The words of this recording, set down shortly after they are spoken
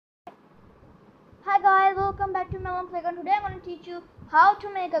guys, welcome back to Melon Playground. Today I'm going to teach you how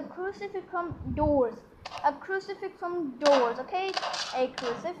to make a crucifix from doors. A crucifix from doors, okay? A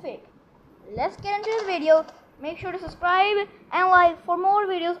crucifix. Let's get into this video. Make sure to subscribe and like for more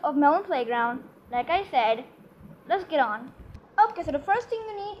videos of Melon Playground. Like I said, let's get on. Okay, so the first thing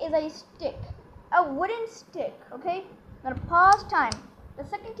you need is a stick. A wooden stick, okay? Now to pause time. The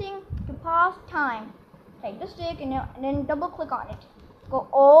second thing to pause time. Take the stick and then double click on it. Go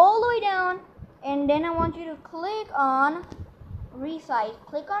all the way down, and then I want you to click on resize.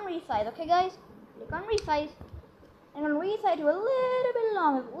 Click on resize, okay guys? Click on resize. And I'm going to resize to a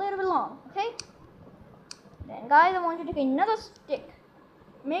little bit long, okay? Then guys, I want you to take another stick.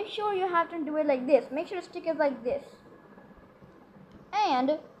 Make sure you have to do it like this. Make sure the stick is like this.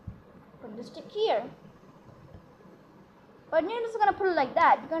 And put the stick here. But you're just gonna put it like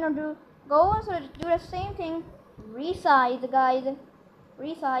that. You're gonna go and sort of do the same thing. Resize, guys.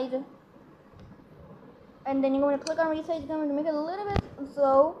 Resize. And then you're going to click on resize. You're going to make it a little bit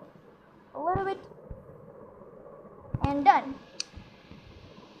slow. A little bit. And done.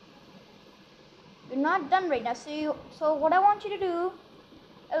 You're not done right now. So what I want you to do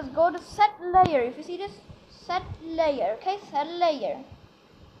is go to set layer. If you see this, set layer. Okay, set layer.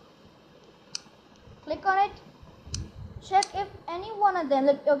 Click on it. Check if any one of them,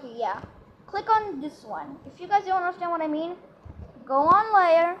 okay, yeah. Click on this one. If you guys don't understand what I mean, go on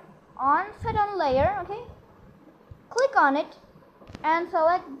layer, set on layer, okay? Click on it and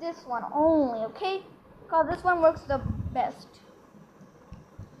select this one only, okay? Because this one works the best.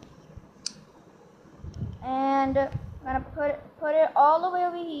 And I'm gonna put it all the way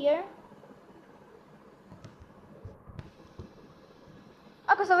over here.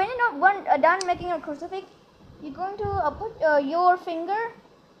 Okay, so when you're done making a crucifix, you're going to put your finger,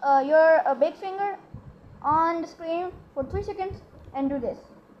 your big finger on the screen for 3 seconds and do this.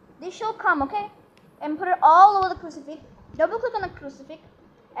 This shall come, okay? And put it all over the crucifix. Double click on the crucifix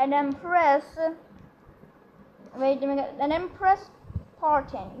and then press, wait a minute, and then press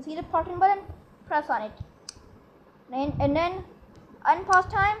parting. You see the parting button? Press on it. And then unpause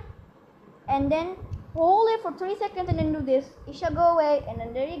time and then hold it for 3 seconds and then do this. It shall go away and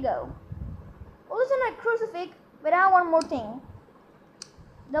then there you go. Well, this is a crucifix, but I want one more thing.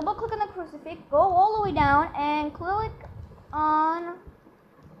 Double click on the crucifix, go all the way down and click on,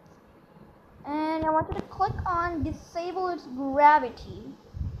 and I want you to click on disable its gravity.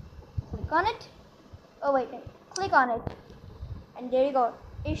 Click on it. Oh wait, click on it. And there you go.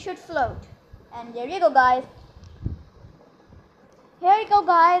 It should float. And there you go, guys. Here you go,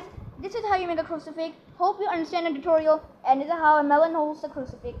 guys. This is how you make a crucifix. Hope you understand the tutorial. And this is how a melon holds the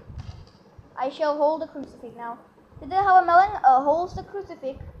crucifix. I shall hold the crucifix now. This is how a melon holds the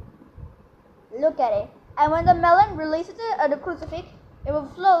crucifix. Look at it. And when the melon releases the crucifix, it will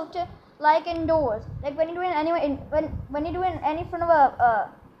float like indoors. Like when you're doing when you're doing any front of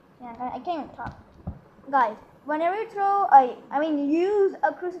I can't even talk. Guys, whenever you use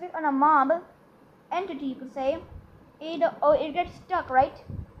a crucifix on a mob entity, you could say, it gets stuck, right?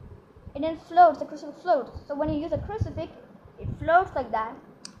 It then floats. The crucifix floats. So when you use a crucifix, it floats like that.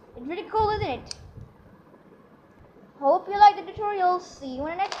 It's really cool, isn't it? Hope you like the tutorial. See you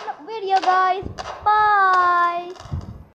in the next video, guys. Bye.